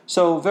myrrh.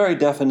 So very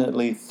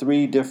definitely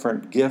 3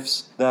 different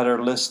gifts that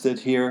are listed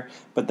here,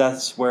 but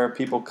that's where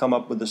people come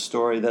up with the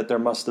story that there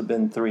must have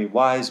been 3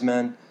 wise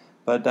men,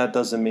 but that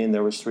doesn't mean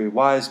there was 3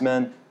 wise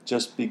men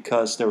just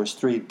because there was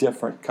 3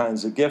 different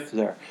kinds of gifts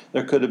there.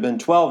 There could have been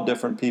 12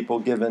 different people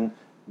given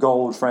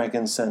gold,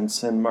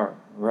 frankincense, and myrrh,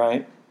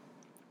 right?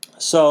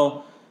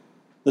 So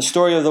the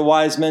story of the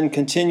wise men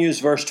continues,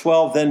 verse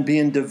 12, then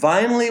being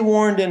divinely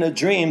warned in a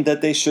dream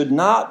that they should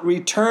not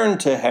return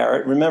to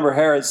Herod. Remember,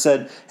 Herod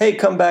said, hey,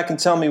 come back and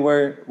tell me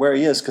where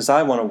he is, because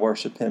I want to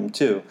worship him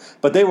too.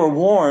 But they were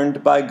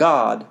warned by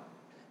God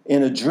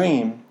in a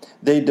dream.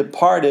 They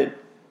departed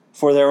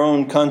for their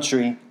own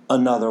country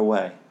another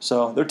way.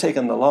 So they're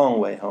taking the long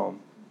way home,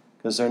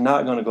 because they're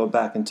not going to go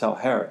back and tell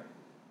Herod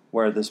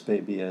where this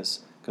baby is,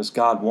 because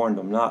God warned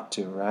them not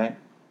to, right?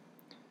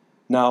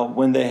 Now,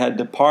 when they had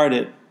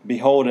departed,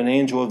 behold, an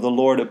angel of the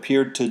Lord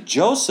appeared to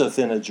Joseph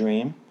in a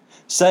dream,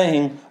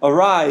 saying,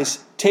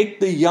 arise, take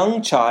the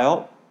young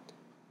child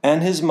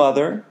and his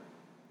mother,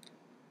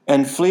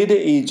 and flee to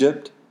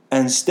Egypt,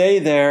 and stay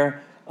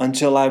there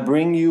until I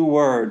bring you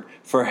word,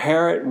 for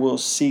Herod will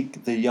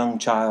seek the young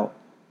child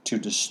to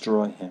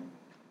destroy him.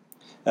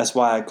 That's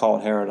why I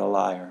called Herod a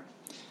liar.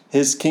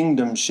 His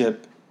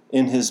kingdomship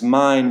in his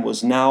mind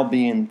was now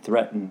being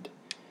threatened,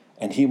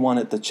 and he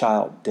wanted the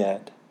child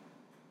dead.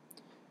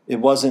 It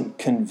wasn't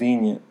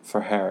convenient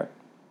for Herod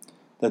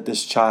that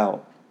this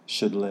child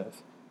should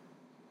live.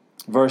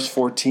 Verse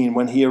 14,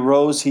 when he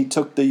arose, he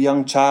took the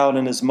young child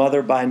and his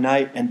mother by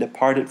night and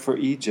departed for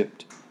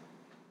Egypt,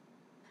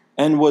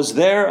 and was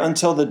there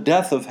until the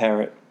death of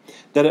Herod,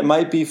 that it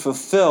might be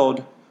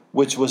fulfilled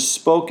which was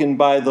spoken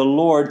by the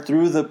Lord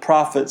through the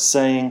prophet,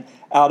 saying,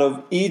 out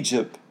of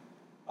Egypt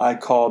I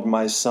called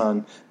my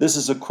son. This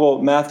is a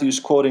quote, Matthew's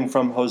quoting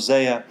from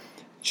Hosea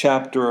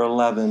chapter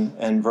 11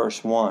 and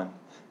verse 1.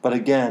 But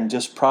again,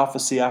 just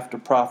prophecy after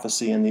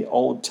prophecy in the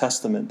Old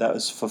Testament that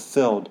was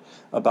fulfilled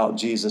about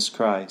Jesus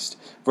Christ.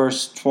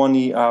 Verse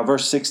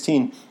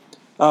 16,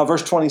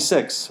 verse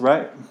 26,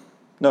 right?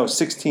 No,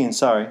 16,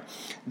 sorry.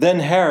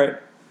 Then Herod,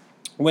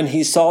 when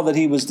he saw that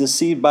he was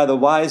deceived by the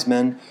wise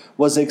men,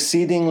 was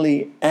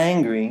exceedingly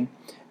angry,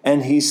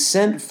 and he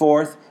sent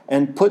forth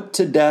and put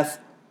to death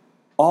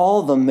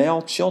all the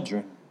male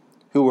children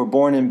who were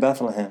born in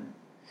Bethlehem,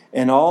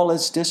 in all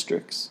its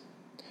districts,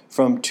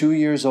 from 2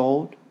 years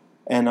old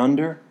and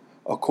under,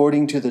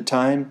 according to the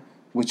time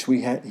which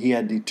he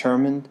had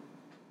determined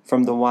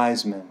from the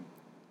wise men.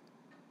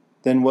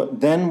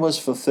 Then was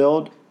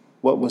fulfilled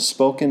what was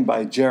spoken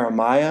by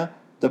Jeremiah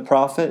the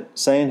prophet,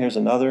 saying, here's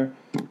another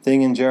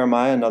thing in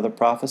Jeremiah, another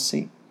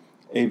prophecy.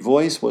 A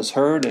voice was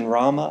heard in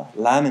Ramah,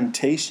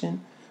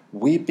 lamentation,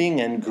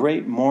 weeping and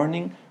great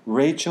mourning,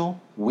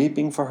 Rachel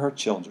weeping for her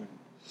children,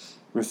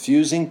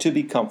 refusing to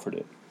be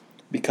comforted,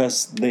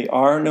 because they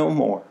are no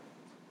more.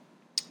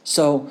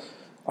 So,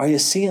 are you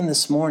seeing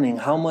this morning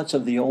how much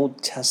of the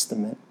Old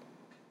Testament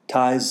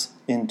ties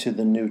into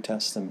the New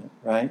Testament,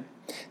 right?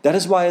 That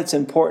is why it's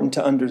important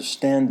to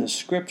understand the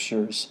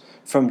Scriptures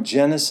from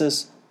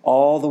Genesis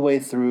all the way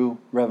through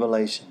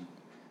Revelation.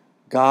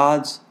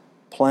 God's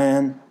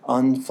plan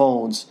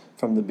unfolds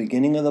from the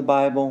beginning of the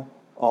Bible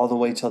all the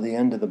way till the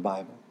end of the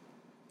Bible.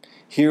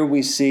 Here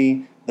we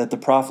see that the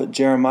prophet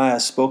Jeremiah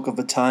spoke of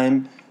a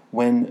time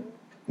when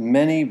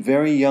many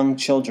very young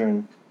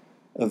children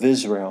of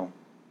Israel,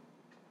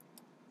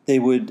 they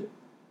would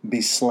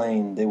be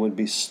slain, they would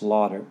be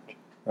slaughtered,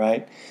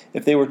 right?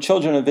 If they were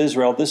children of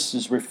Israel, this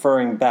is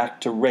referring back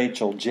to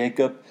Rachel.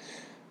 Jacob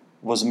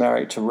was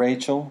married to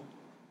Rachel.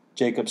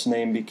 Jacob's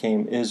name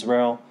became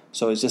Israel.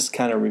 So it's just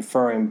kind of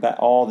referring back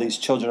all these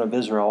children of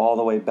Israel all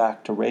the way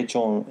back to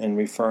Rachel and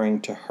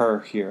referring to her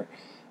here.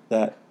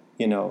 That,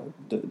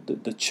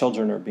 the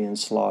children are being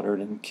slaughtered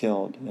and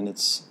killed, and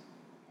it's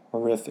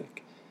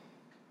horrific.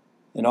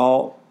 And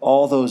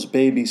all those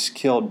babies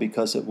killed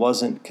because it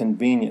wasn't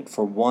convenient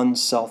for one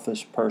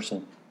selfish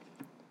person.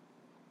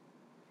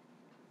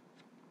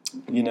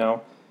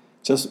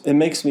 It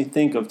makes me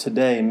think of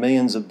today,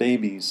 millions of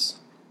babies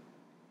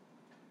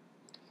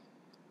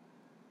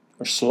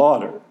are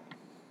slaughtered.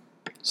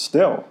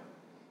 Still,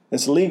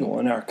 it's legal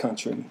in our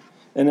country.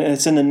 And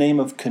it's in the name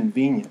of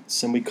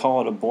convenience, and we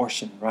call it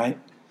abortion, right?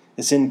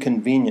 It's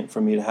inconvenient for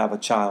me to have a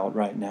child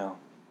right now.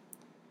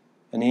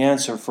 And the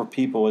answer for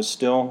people is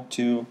still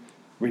to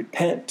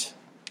repent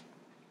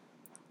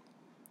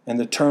and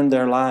to turn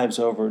their lives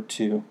over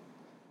to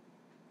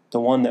the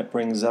one that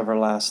brings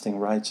everlasting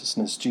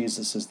righteousness.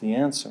 Jesus is the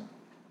answer.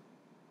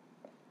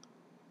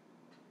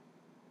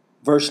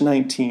 Verse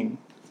 19.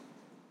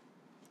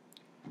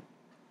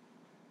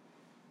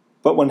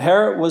 But when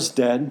Herod was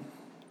dead,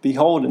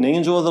 behold, an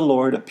angel of the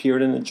Lord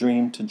appeared in a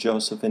dream to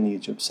Joseph in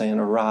Egypt, saying,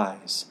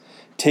 Arise,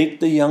 take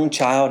the young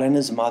child and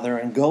his mother,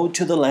 and go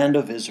to the land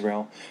of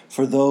Israel,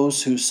 for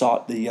those who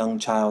sought the young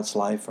child's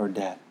life are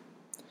dead.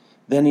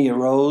 Then he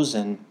arose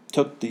and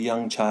took the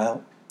young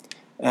child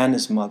and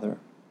his mother,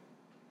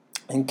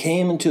 and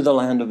came into the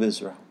land of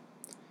Israel.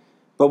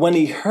 But when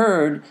he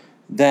heard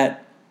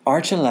that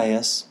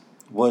Archelaus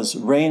was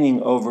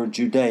reigning over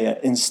Judea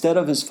instead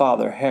of his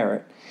father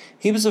Herod,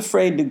 he was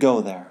afraid to go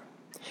there.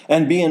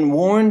 And being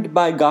warned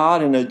by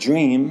God in a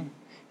dream,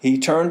 he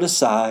turned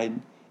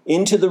aside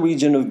into the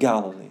region of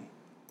Galilee.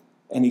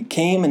 And he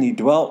came and he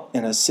dwelt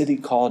in a city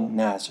called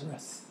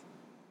Nazareth,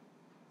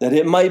 that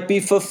it might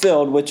be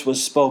fulfilled which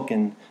was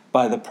spoken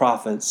by the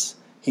prophets,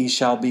 he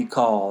shall be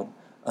called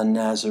a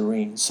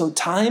Nazarene. So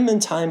time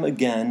and time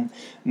again,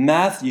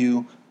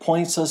 Matthew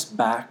points us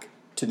back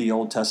to the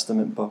Old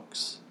Testament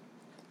books.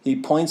 He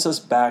points us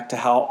back to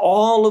how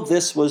all of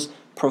this was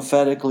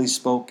prophetically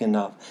spoken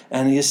of.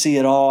 And you see,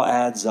 it all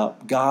adds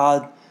up.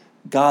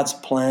 God's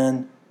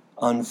plan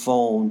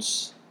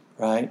unfolds,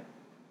 right?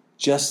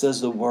 Just as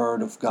the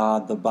Word of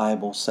God, the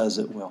Bible, says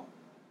it will.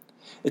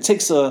 It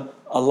takes a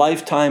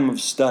lifetime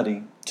of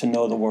study to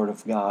know the Word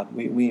of God.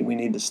 We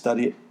need to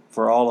study it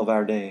for all of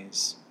our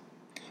days.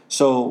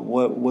 So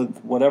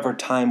with whatever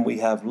time we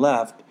have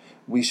left,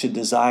 we should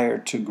desire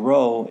to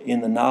grow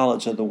in the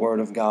knowledge of the Word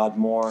of God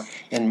more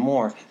and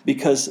more,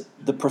 because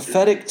the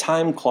prophetic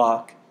time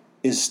clock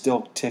is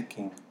still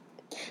ticking.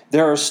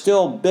 There are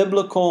still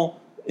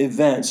biblical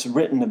events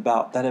written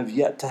about that have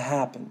yet to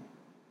happen.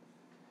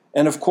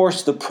 And of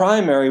course, the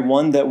primary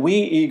one that we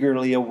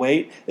eagerly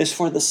await is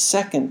for the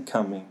second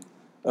coming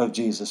of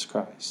Jesus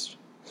Christ.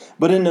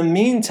 But in the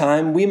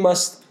meantime, we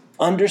must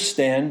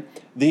understand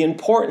the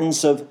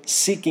importance of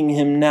seeking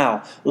Him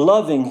now,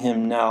 loving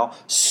Him now,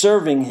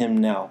 serving Him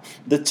now.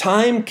 The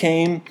time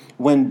came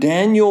when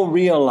Daniel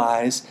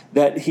realized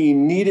that he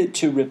needed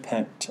to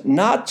repent,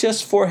 not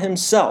just for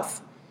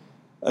himself,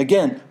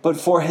 again, but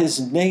for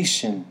his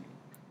nation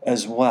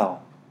as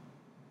well.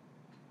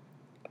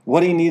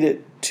 What he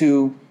needed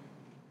to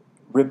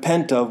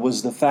repent of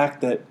was the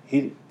fact that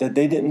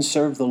they didn't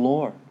serve the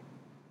Lord.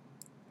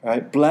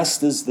 Right?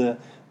 Blessed is the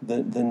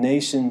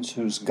nations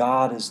whose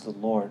God is the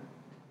Lord,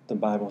 the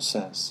Bible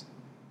says.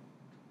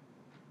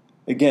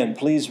 Again,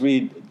 please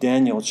read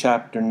Daniel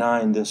chapter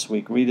 9 this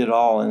week. Read it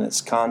all in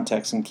its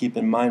context and keep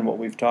in mind what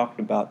we've talked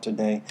about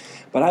today.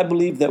 But I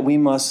believe that we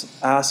must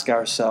ask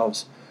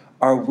ourselves,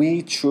 are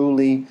we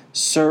truly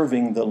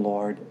serving the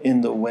Lord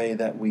in the way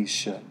that we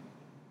should?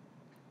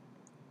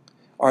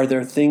 Are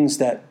there things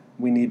that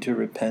we need to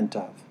repent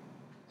of?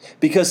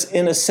 Because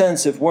in a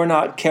sense, if we're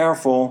not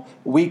careful,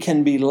 we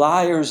can be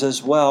liars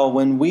as well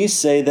when we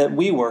say that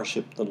we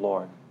worship the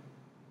Lord.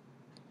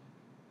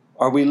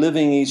 Are we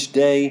living each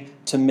day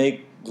to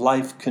make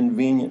life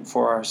convenient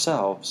for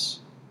ourselves?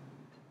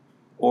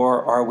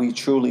 Or are we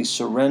truly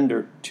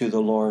surrendered to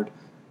the Lord,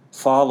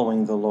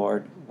 following the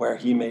Lord where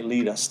He may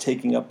lead us,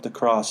 taking up the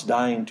cross,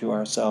 dying to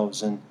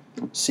ourselves, and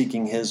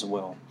seeking His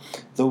will?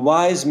 The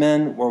wise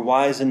men were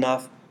wise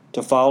enough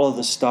to follow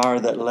the star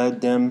that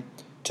led them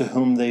to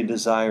whom they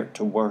desired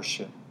to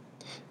worship.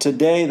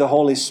 Today, the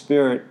Holy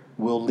Spirit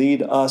will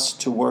lead us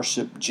to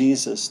worship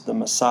Jesus, the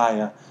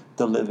Messiah,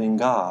 the living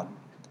God.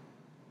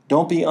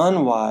 Don't be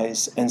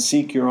unwise and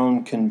seek your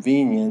own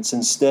convenience.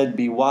 Instead,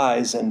 be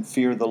wise and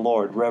fear the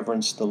Lord,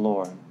 reverence the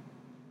Lord.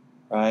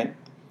 Right?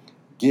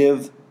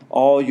 Give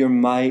all your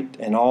might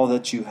and all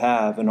that you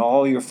have and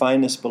all your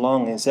finest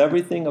belongings,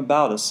 everything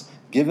about us,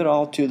 give it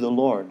all to the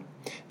Lord.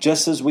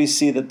 Just as we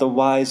see that the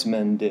wise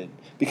men did.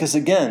 Because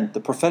again,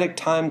 the prophetic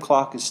time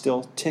clock is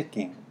still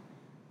ticking.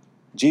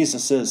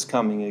 Jesus is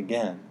coming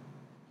again.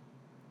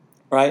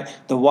 Right?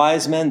 The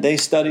wise men, they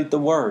studied the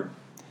Word.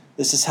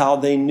 This is how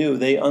they knew.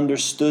 They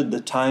understood the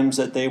times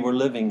that they were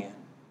living in.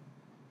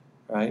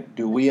 Right?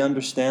 Do we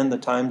understand the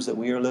times that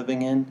we are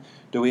living in?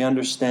 Do we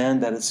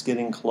understand that it's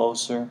getting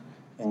closer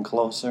and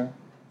closer?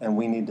 And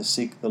we need to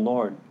seek the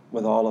Lord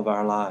with all of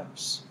our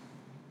lives.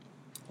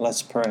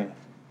 Let's pray.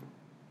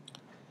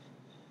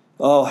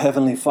 Oh,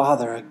 Heavenly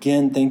Father,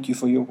 again, thank you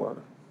for your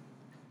word.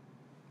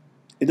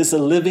 It is a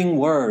living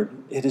word.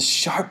 It is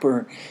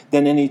sharper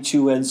than any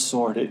two-edged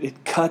sword.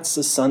 It cuts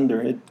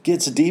asunder. It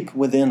gets deep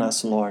within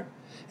us, Lord.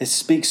 It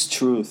speaks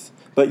truth,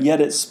 but yet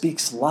it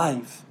speaks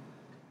life.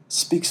 It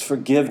speaks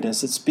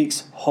forgiveness. It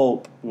speaks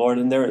hope, Lord.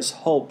 And there is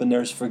hope and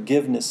there's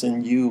forgiveness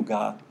in you,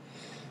 God.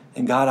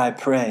 And God, I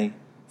pray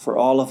for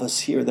all of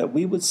us here that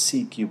we would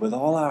seek you with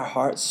all our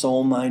heart,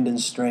 soul, mind,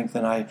 and strength.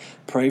 And I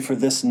pray for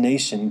this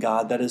nation,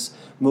 God, that is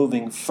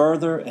moving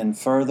further and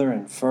further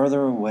and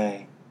further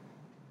away.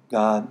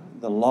 God,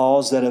 the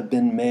laws that have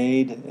been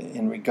made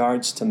in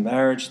regards to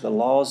marriage, the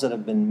laws that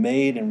have been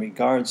made in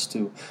regards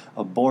to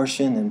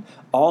abortion, and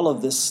all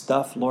of this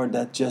stuff, Lord,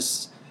 that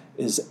just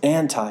is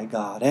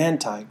anti-God,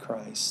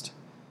 anti-Christ.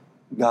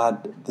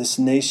 God, this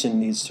nation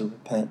needs to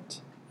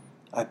repent.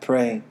 I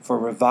pray for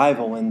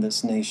revival in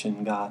this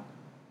nation, God.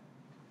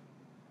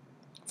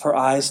 For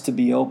eyes to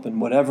be open,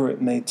 whatever it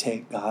may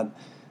take, God.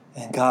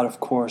 And God, of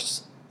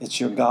course, it's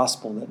your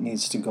gospel that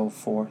needs to go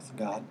forth,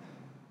 God.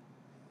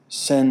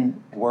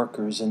 Send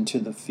workers into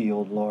the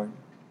field, Lord,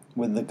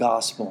 with the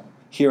gospel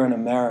here in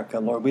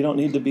America, Lord. We don't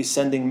need to be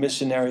sending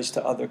missionaries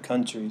to other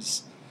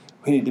countries.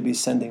 We need to be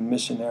sending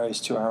missionaries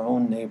to our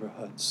own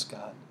neighborhoods,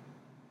 God.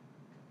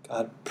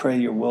 God, pray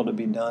your will to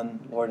be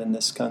done, Lord, in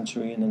this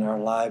country and in our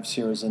lives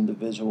here as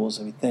individuals.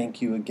 And we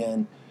thank you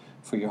again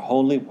for your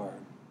holy word.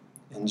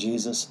 In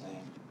Jesus' name.